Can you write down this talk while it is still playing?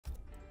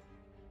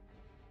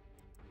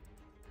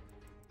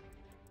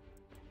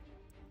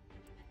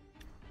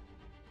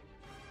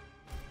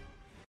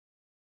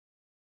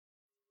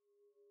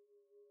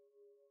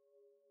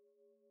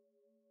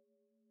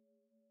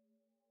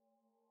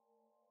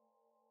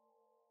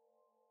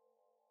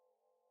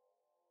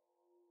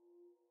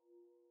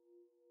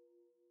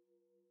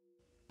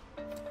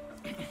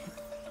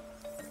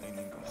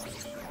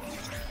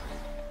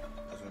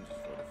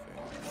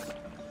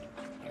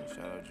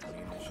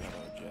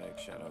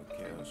Shout out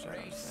Kill, shout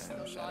out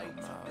Sam, shout out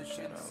Miles,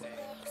 shout out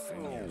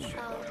Senior,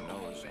 shout out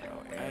Noah, shout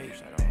out Eric,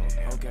 shout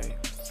out okay.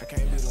 I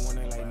can't be the one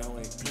that like no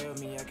way. Play with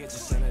me, I get you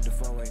sent at the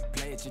 4-way.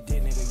 Play at your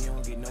dick, nigga, you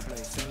don't get no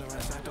play. Sail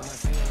around, shot through my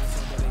sail around,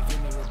 so but they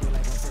feel me with it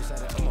like I'm fresh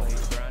out of 08.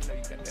 Bro, I know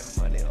you got that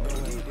money on me. Go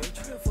away, you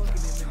been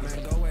fucking in me,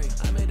 man, go away.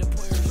 I made a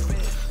point of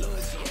respect.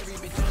 Loyalty, every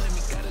bitch on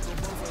me, gotta go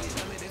both ways.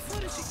 I made that for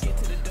this shit, get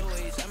to the dough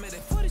age. I made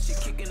that for this shit,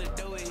 kick in the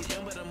dough age.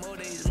 Young but I'm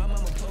old age, my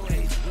mama po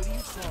age. What are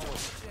you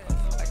throwing?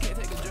 I can't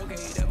take a joke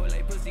age, that boy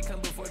like pussy come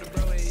before the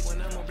bro age.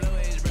 When I'm on blow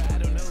age, bro, I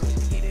don't know.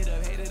 Heat it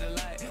up, hate it a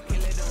lot. Can't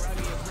let them rob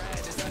me of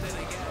pride, that's all that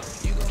I got.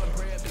 You go and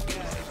pray up to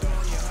God, throw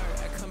on your heart.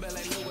 I come back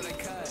like look what I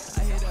caught.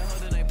 I hit that hoe,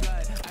 then I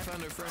plot. I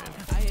found a friend.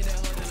 I hit that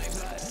hoe, then I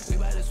plot. We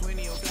bout to swing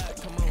in your block,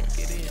 come on,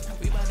 get in.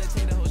 We bout to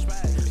take the whole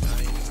spot. I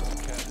ain't even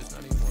gonna cap, it's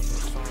not even one of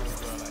those songs,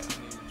 bro. Like,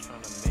 I ain't even trying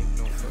to make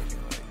no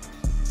fucking, like,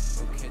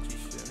 no catchy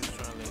shit. I'm just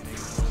trying to let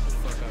niggas know what the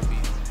fuck I be.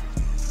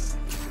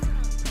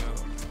 You know,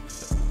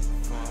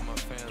 for all my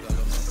fans, I love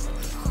my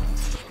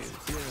songs.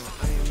 Yeah,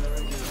 I ain't no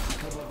regular.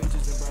 Couple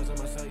bitches and bras on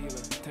my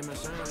cellular. Take my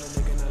shirt on a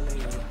nigga, not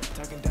later.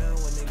 Talking down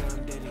one nigga,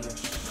 I'm dead in you.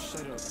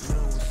 Shut up, you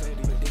know what's said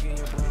to you. Digging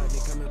your blood, they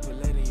come and put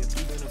lead in you.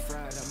 You been a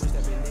fried, how much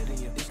that been netting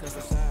you. This not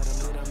facade, I'm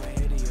lit on my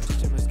head of you. Just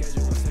check my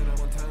schedule, I said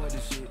I'm on time with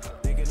this shit.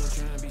 Thinking I'm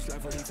trying to be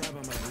slap 45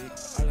 on my dick.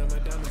 All of my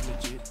diamonds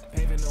legit.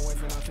 Paving the way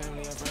for my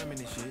family, I'm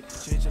rhyming this shit.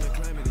 Changing the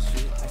climate and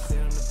shit. I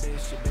said I'm the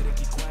best shit, better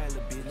keep quiet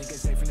a little bit.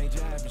 Niggas safe in they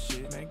job and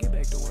shit. Man, get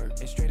back to work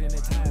and straight in the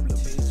time, little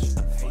bitch.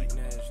 Hating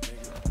ass nigga.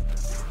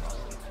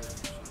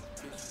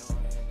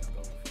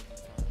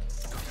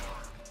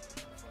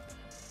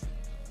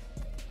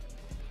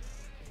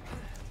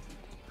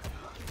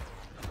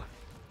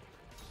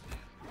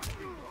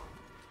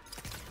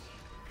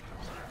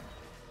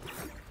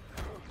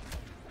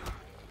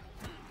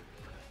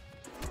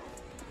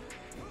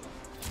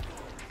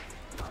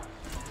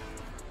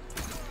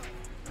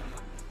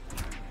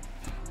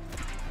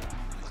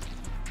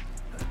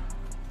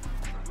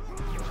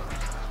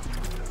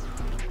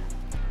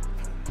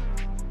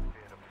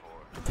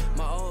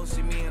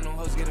 See me and them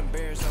hoes get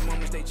embarrassed. Some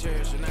moments they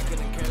cherish, and I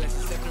couldn't care less.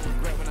 Accept and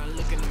regret when I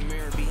look in the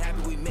mirror. Be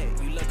happy we met.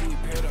 You lucky we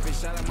paired up.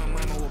 Bitch, shout out my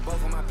mama with both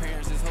of my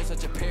parents. This hoe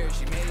such a pair.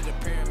 She made it a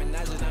pyramid,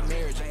 not just not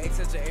marriage. I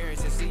ex such an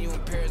heiress. And see you in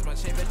Paris, my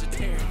chain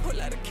vegetarian. Pull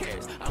out of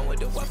carrots. I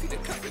went to Waffy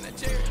the cup in a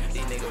chair.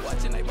 These niggas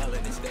watching, they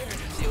ballin' and staring.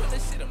 She wanna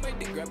sit on my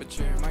dick, grab a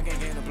chair. My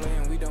gang ain't a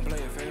playin', we don't play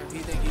it fair.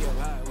 He think he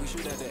alive, we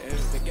shoot at the air.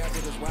 The gap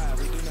with us wide,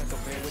 we do not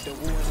compare. With the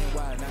woo and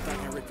wide, not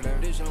talking Ric Flair.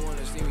 This don't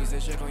wanna see me,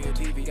 say check on your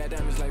TV. Got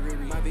diamonds like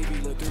Riri. My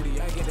BB look 3D,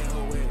 I get that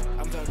whole way.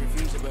 I'm talking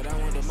future, but I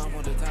want the mom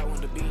on the top,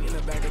 want the beat in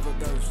the back of a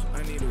ghost.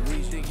 I need a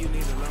weed, think you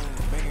need a loan.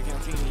 Bank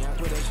account teeny, I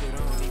put that shit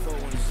on. These folk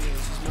wanna see it,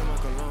 she smell my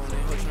cologne.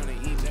 That hoe tryna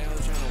eat, that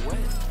hoe tryna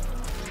wet.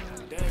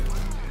 Damn,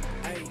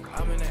 ayy,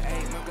 I'm in the A,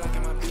 my Glock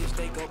and my bitch,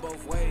 they go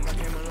both ways. I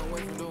came a long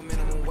way from doing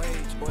minimum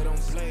wage, boy don't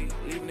play.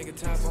 Leave nigga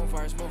top on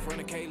fire, smoke from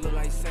the K, look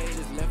like sage,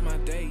 just left my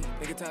day.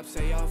 Nigga top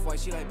say off white,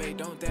 she like, babe,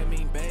 don't that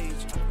mean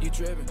beige? You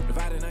trippin',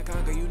 divide and I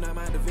conquer, you not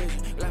my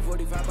division. Black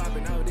 45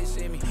 poppin' out, this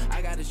shit me.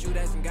 I gotta shoot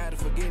at some guy to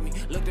forgive me.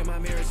 Looked in my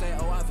mirror and say,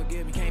 oh, I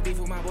forgive me. Can't beef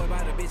with my boy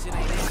by the bitch, it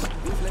ain't easy.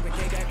 We flippin'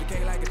 cake after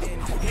cake like a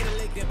dentist. Hit a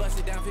lick, then bust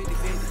it down 50-50.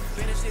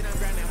 Finish it, I'm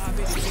grinding hard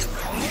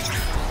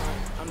 50-50.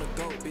 I'm the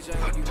GOAT, bitch, I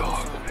like you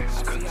want some. I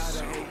see all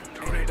the hate,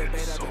 ain't no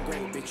debate, I've been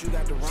great. Bitch, you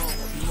got the wrong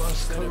one. You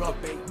must set up a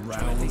bait.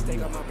 Tryna take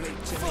steak on my plate,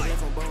 chip me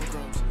from bone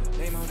crumbs.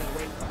 Name on that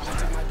weight, I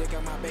took my dick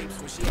out my babes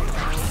when she ain't got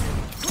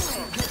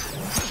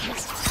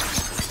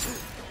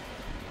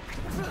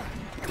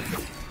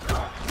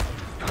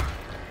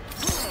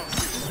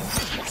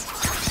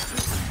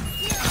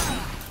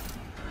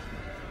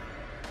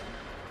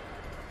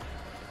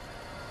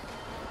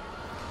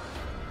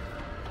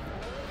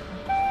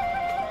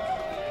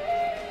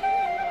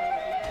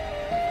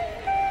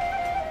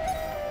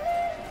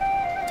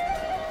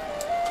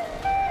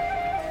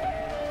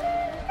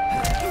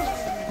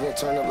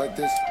turn up like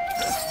this.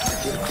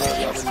 Get a club,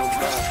 y'all with no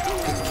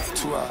vibe.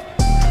 2 hours.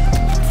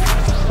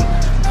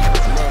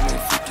 Love me,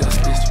 freak ass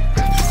bitch.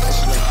 That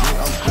shit like me,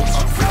 I'm rich.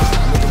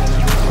 Looking at the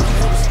girl,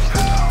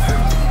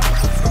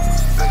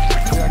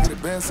 yeah, I get a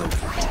band so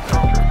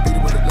beat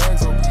it with the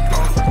legs open.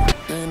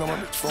 They ain't know my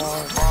bitch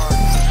far.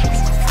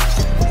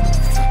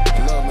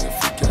 Love me,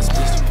 freak ass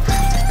bitch.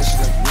 That shit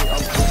like me, I'm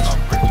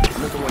rich.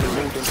 Looking when they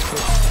move them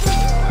quick.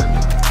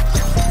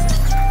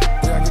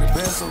 Yeah, I get a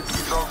band so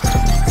beat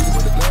it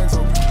with the legs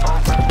open.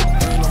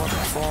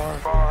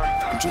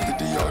 I'm drinking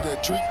D all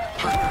that drink.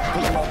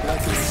 Pulling my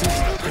black and six.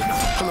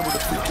 Pulling with a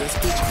freak ass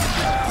bitch.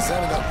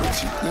 Designer got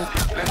Richie lit.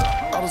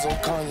 I was on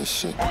Kanye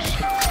shit. I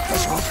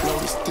just wanna blow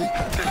this dick.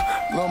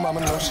 Lil'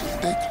 mama know she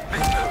thick.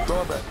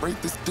 Throw it back,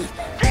 break this dick.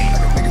 I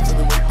got niggas tell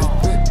me what they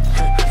fit.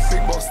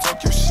 Big boss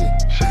talk your shit.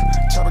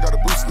 Chopper got a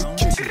Bruce Lee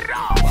kick.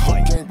 My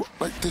whole gang walk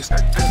like this.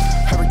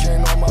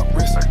 Hurricane on my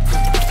wrist.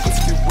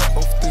 Let's get wet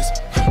off this.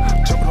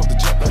 Jumping off the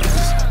jet like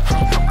this.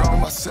 I'm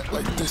grabbing my set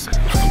like this. I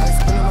ain't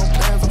spending no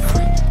bands, I'm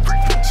free.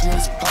 She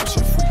knows pop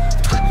shit free.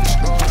 She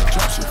know how to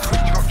drop shit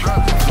free. Fly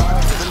out to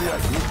Philly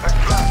like me.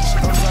 She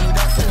knows I ain't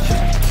got that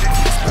heat.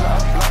 Spin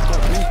out a block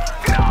on me.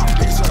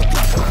 Niggas tryna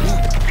block on me.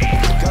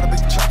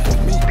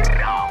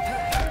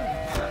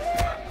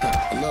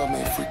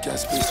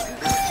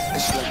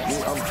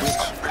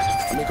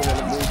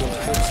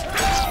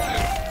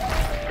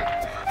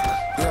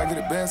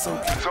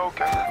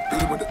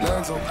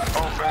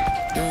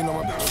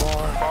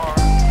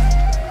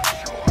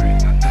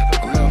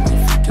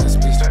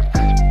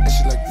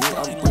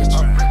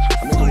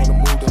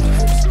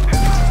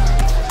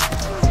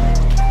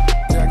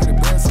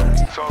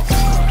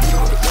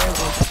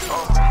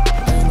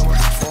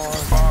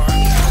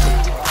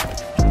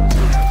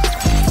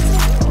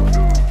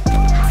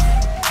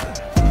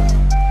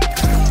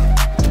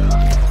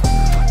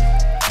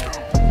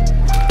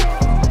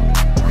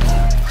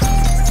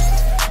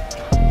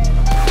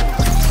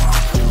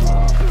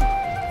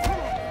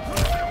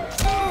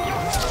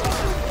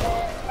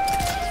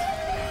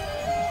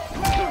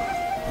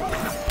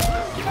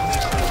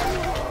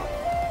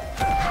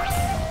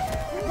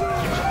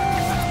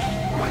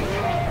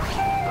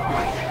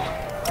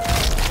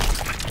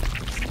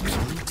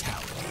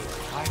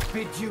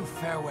 bid you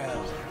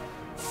farewell.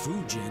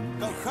 Fujin.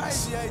 Go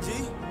crazy, AG.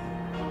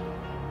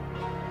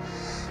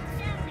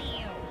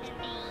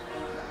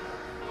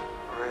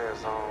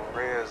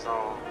 Red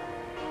zone.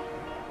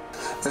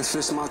 If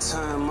it's my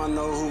time, I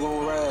know who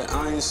gon' ride.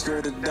 I ain't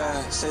scared to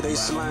die. Say they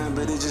slime,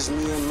 but it's just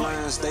me and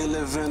mine. They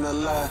living a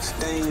lie.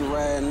 They ain't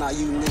ride, not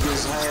you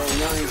niggas hard.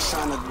 Y'all ain't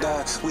tryna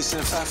die. We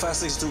send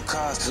 556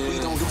 cars. We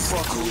don't give a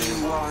fuck who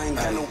you are. Ain't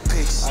got no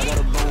pics. I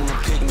got a bone to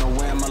pick. No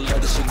way my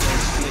leather should go.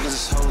 Niggas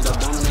is hoes. I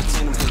don't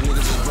entertain them cause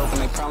niggas is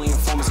broken. They probably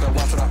informants. Gotta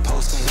watch what I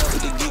post. Can't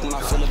help it to geek when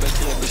I feel it back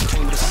here. Bitch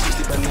came with a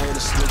 60, but married a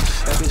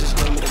switch. That bitch just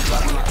gave me the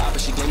drop on the eye, but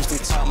she gave me some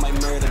top. Might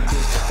marry the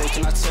bitch. They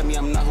cannot tell me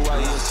I'm not who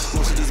I is.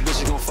 Most of these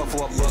bitches gon' fuck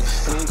for a buck.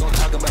 We ain't gon'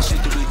 talk about shit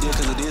that we did,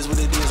 cause it is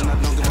what it is, and I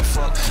don't give a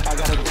fuck. I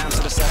got a dime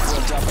to the side for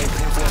a drop, ain't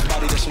paying for a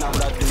body, that's not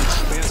what I do.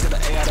 Bands to the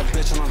A out of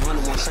bitch, I'm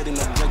 101, trading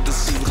up drug to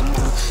see with the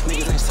moon.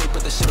 Niggas ain't safe,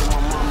 but the shit on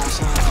my mom, I'm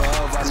slime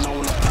forever, I know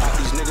when I pop.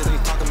 These niggas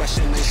ain't talking about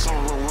shit, and they song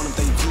roll one of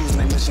they views, and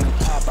they mentioning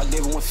pop. I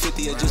gave it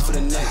 150 just for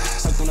the neck,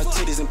 suck on the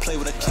titties and play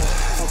with a cat.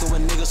 Fuckin'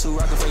 with niggas who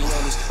rockin' fake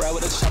rollers, ride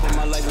with a chopper,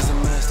 my life is a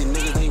mess. These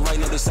niggas ain't right,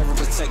 no they serve and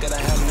protect, gotta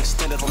have them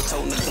extended, I'm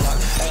toting the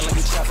Glock. Act like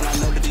he trappin', I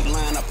know that he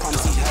lying, I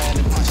promise he had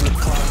and punching the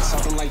clock.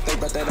 Talking like they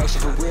bout that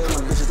action for real,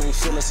 them bitches ain't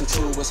feel us and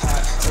true was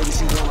hot. Say what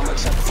you want, I'ma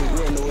trap it for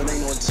real, no it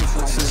ain't no attempt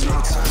for my bitch.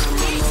 My time,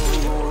 I know who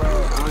gon'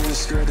 ride, I ain't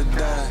scared to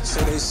die.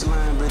 Say they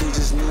slime, but it's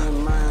just me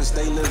and mine,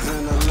 they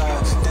living a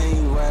lie. They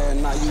ain't ride,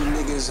 not you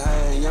niggas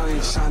high, y'all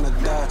ain't tryna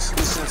die.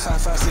 We send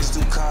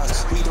 556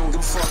 cars, we don't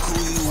give a fuck who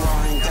you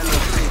are, ain't got no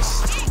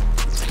pics.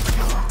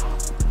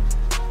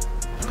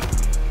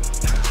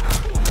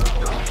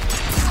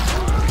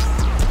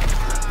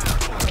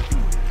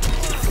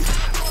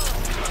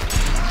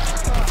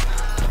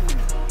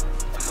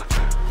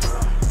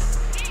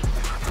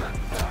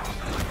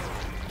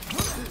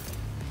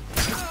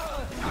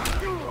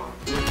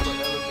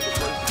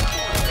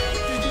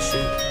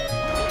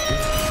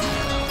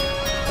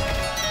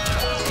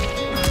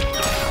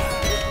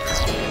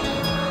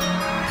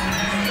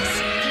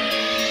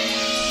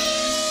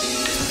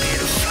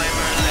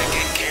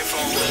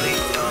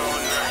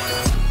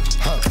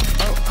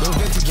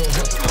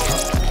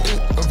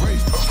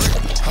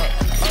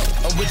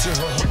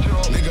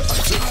 Nigga, I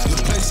took your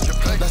place.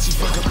 Now she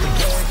fuck up the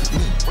bag with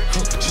me.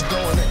 She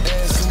throwing that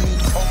ass on me.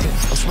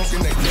 I'm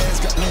smoking that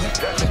gas, got me.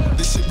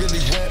 This shit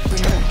really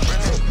happening.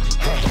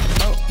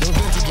 No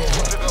vent to go.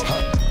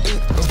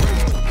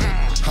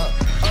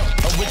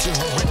 I'm with you,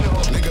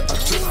 nigga. I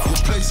took your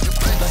place.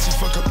 Now she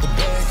fuck up the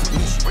bag with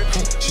me.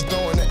 She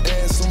throwing that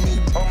ass on me.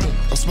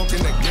 I'm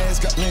smoking that gas,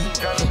 got me.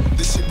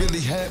 This shit really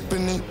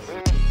happening.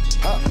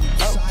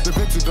 The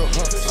bitch to go,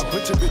 I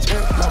put your bitch in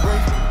my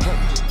ring,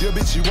 Your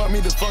bitch, she want me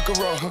to fuck her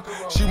raw,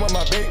 She want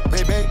my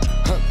baby,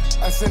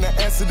 I send her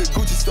ass to the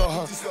Gucci store,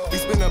 We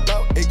spend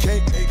about 8K,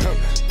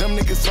 Them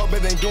niggas talk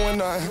but ain't doing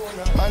nothing.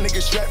 My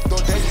niggas strapped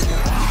all day,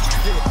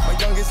 Yeah, my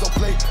youngest don't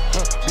play,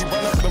 We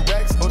run up them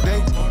racks all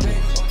day,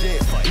 Yeah,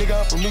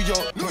 nigga, I'm from New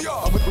York,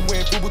 I whip the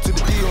way Fubu to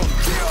the deal,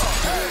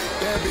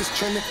 Bad bitch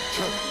trending,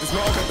 Just know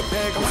I got the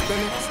bag, I'm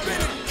spending,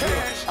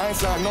 I ain't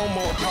signed no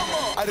more,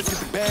 I just get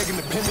the bag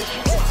independent.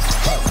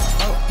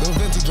 No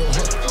vintage on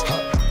her,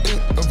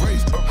 a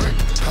race, I'm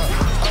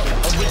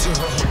with you,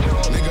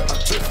 nigga, I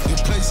took your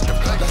place.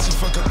 Now she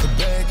fuck up the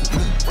bag with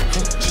me.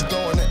 She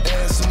throwing that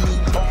ass on me.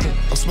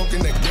 I'm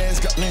smoking that gas,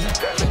 got me.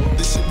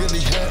 This shit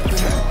really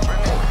happening.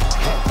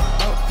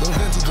 No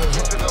vintage on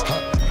her,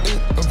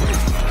 a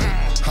race,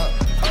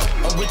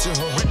 I'm with you,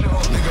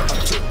 nigga, I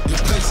took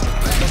your place.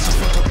 Now she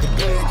fuck up the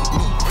bag with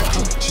me.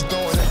 She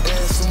throwing that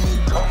ass on me.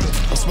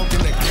 I'm smoking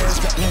that gas,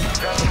 got me.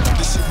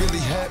 This shit really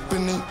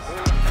happening.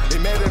 They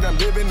mad that I'm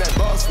living that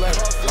boss life.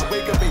 I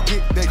wake up and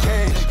get that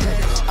cash.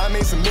 I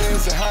made some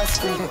millions in high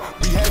school.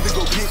 We had to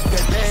go get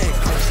that bag.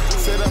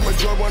 Said I'm a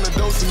drug, wanna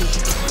dose me.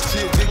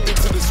 She addicted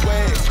to the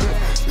swag.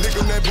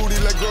 Licking that booty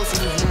like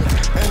groceries.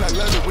 And I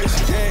love it when she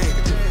gang.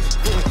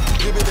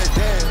 Give it that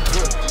damn.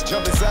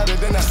 Jump inside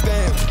her, then I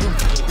stab.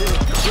 Yeah,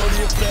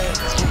 shorty and fat.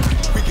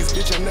 Quickest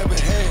bitch I never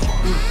had.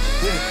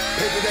 Yeah,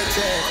 pay for that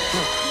tag.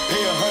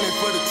 Pay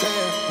 100 for the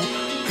tab.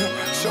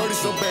 Shorty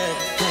so bad.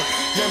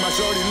 Yeah, my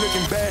shorty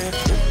looking bad.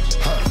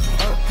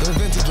 The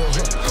vintage on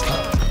her.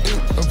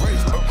 A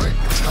race.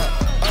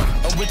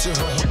 I'm with you,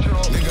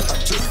 nigga. I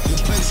took your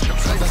place.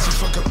 Now she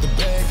fuck up the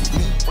bag with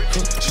me.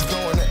 She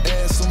throwing that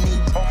ass on me.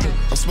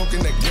 I'm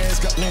smoking that gas,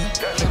 got me.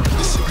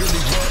 This shit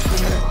really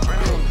happening.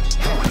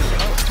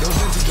 The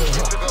vintage on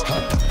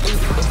her.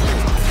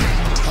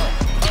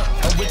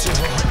 I'm with you,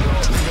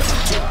 nigga. I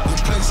took your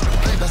place.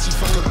 Now she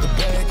fuck up the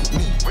bag with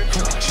me.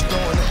 She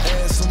throwing that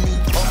ass on me.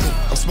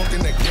 I'm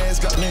smoking that gas,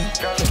 got me.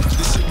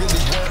 This shit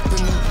really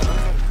happening.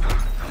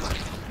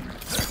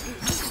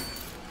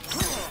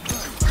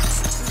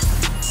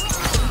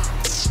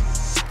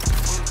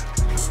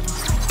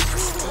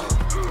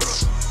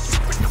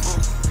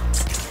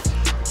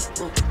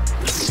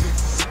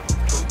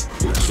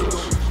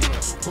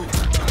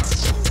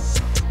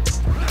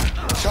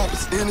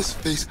 Choppers in his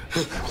face,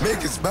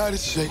 make his body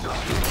shake.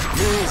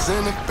 Millions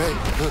in the bank,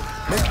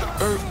 make the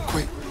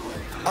earthquake.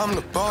 I'm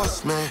the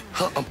boss, man.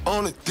 I'm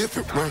on a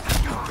different ring.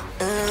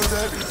 Ends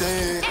every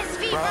day.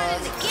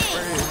 Rise,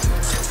 rain.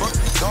 Fuck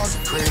you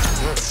talking crazy.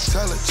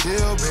 Tell her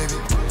chill, baby.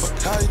 Fuck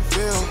how you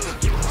feel.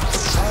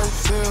 Fuck how you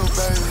feel,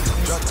 baby.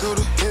 Drop through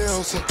the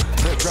hills.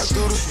 Drop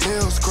through the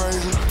hills,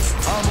 crazy.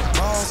 I'm a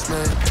boss,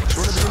 man.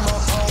 Tryna be my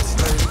boss,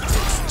 lady.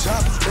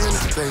 Chop in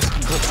his face.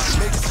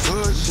 Make his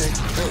hood shake.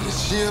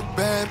 She a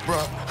bad bro.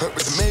 But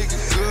to make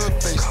a good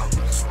face.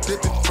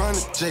 Dip in front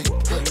of Jake.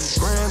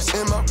 Grams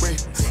in my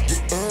rate.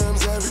 Get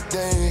M's every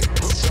day.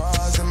 Put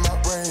bras in my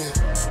brain.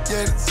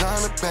 Yeah, the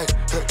time to back.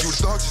 You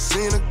thought you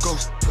seen a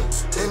ghost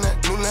in that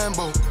new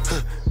Lambo.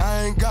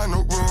 I ain't got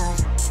no room.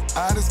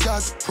 I just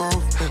got the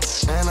proof.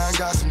 And I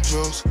got some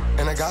juice.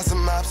 And I got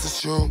some mops to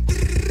shoot.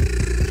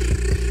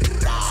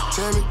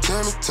 Timmy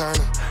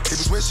Turner. He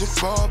was wishing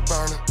for a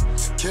burner.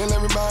 Kill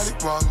everybody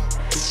walking.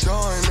 Keep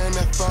going in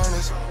that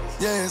furnace.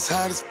 Yeah, it's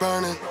hot as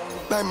burning.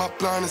 Like my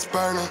blunt is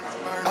burning.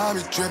 I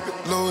be dripping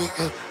Louis,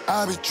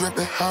 I be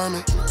dripping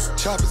Herman.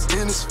 Choppers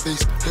in his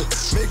face,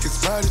 make his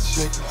body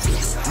shake.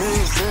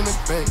 Millions in the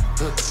bank,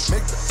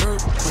 make the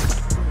earth quake.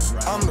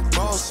 I'm the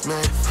boss,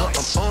 man, I'm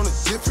on a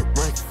different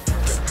rank.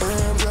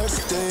 M's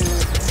every day,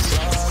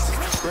 rise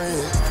and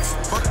spray.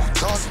 Fuck you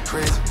talking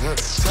crazy,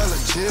 tell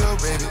her chill,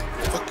 baby.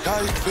 Fuck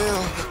how you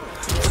feel,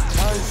 fuck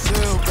how you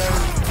feel,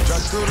 baby.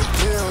 Drop through the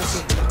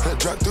hills,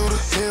 drop through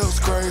the hills,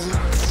 crazy.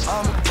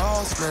 I'm a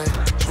boss, man,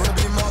 tryna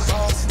be my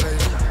boss,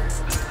 lady.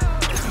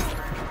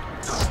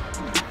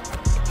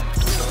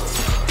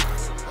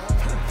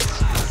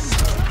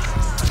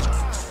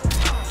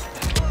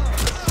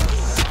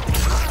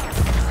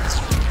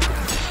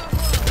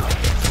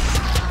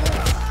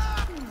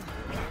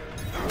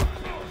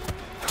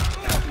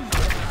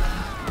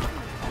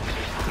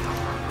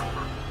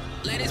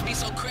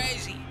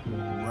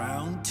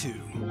 Round 2,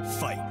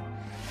 fight.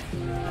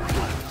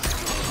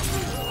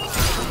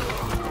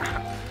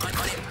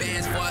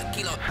 Bands for a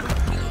kilo.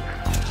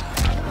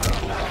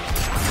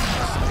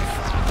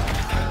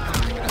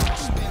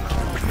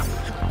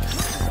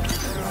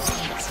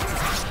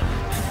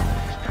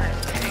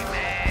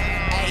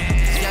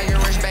 Hey, young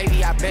and rich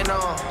baby, I been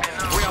on.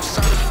 Real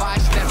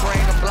certified stepper,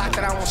 ain't a block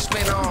that I won't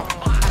spin on.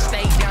 I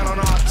stay down on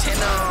all 10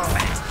 on.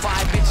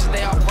 5 bitches,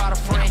 they all brought a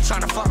friend,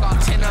 tryna fuck all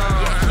 10 on.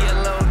 Yeah, he a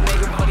little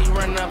nigga, but he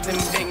running up them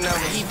big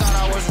numbers. He thought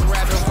I was a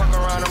rapper, fuck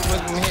around, I'm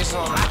with him his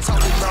on. I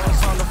told him bro,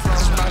 it's on the floor,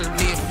 it's about to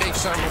be a big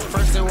summer.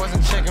 First they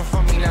wasn't checking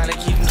for me, now they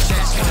keep me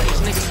checking.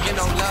 These niggas get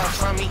no love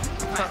from me.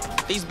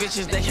 These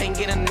bitches, they can't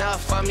get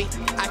enough of me.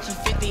 I keep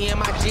 50 in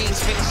my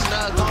jeans, fitting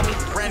snug on me.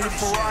 Brand new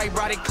Ferrari,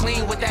 brought it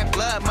clean with that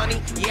blood money.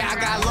 Yeah, I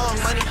got long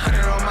money,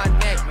 100 on my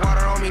neck,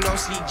 water on me, no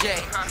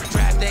CJ.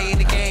 Draft day in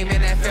the game,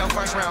 NFL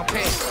first round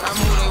pick. I'm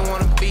who they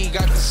wanna be,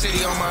 got the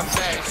city on my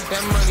back.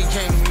 That money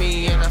came to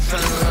me and I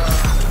fell in love.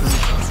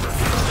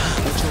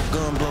 Let your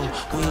gun blow,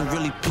 we ain't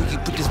really picky,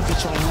 put this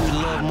bitch on who we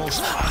love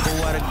most. I go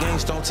out of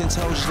gangsta on 10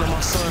 toes, just let my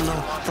son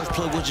know. First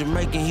plug with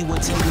Jamaican, he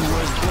wouldn't tell me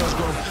where his blood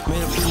grow.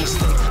 Made a big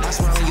mistake, I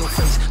smile on your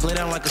face, lay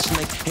down like a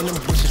snake. In them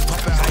bushes, pop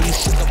out how you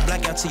shit up,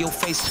 black out to your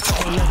face. I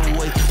can't never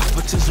wait, I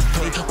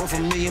participate. Worth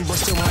 $1 million, but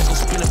still might go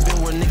spin up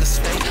in where niggas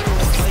stay.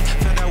 Don't play,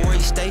 found out where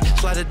he stay,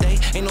 slide a day,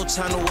 ain't no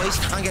time to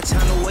waste. I ain't got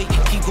time to wait,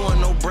 keep going,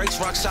 no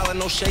breaks, rock solid,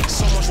 no shake.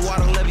 So much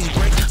water, levees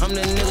break. I'm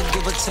the nigga,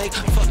 give or take.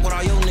 Fuck what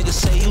all your niggas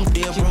say, you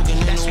dead broken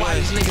in the way.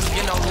 These niggas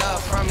get no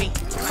love from me.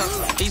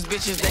 These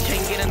bitches, they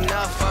can't get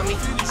enough of me.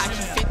 I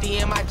keep 50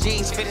 in my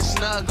jeans, fitting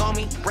snug on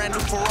me. Brand new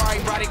Ferrari,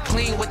 brought it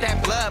clean with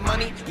that blood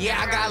money.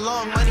 Yeah, I got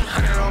long money,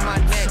 100 on my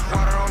neck,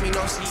 water on me,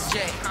 no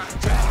CJ.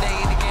 Draft day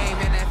in the game,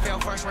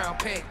 NFL first round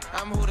pick.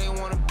 I'm who they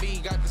wanna be,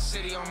 got the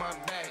city on my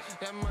back.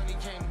 That money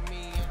came to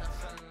me.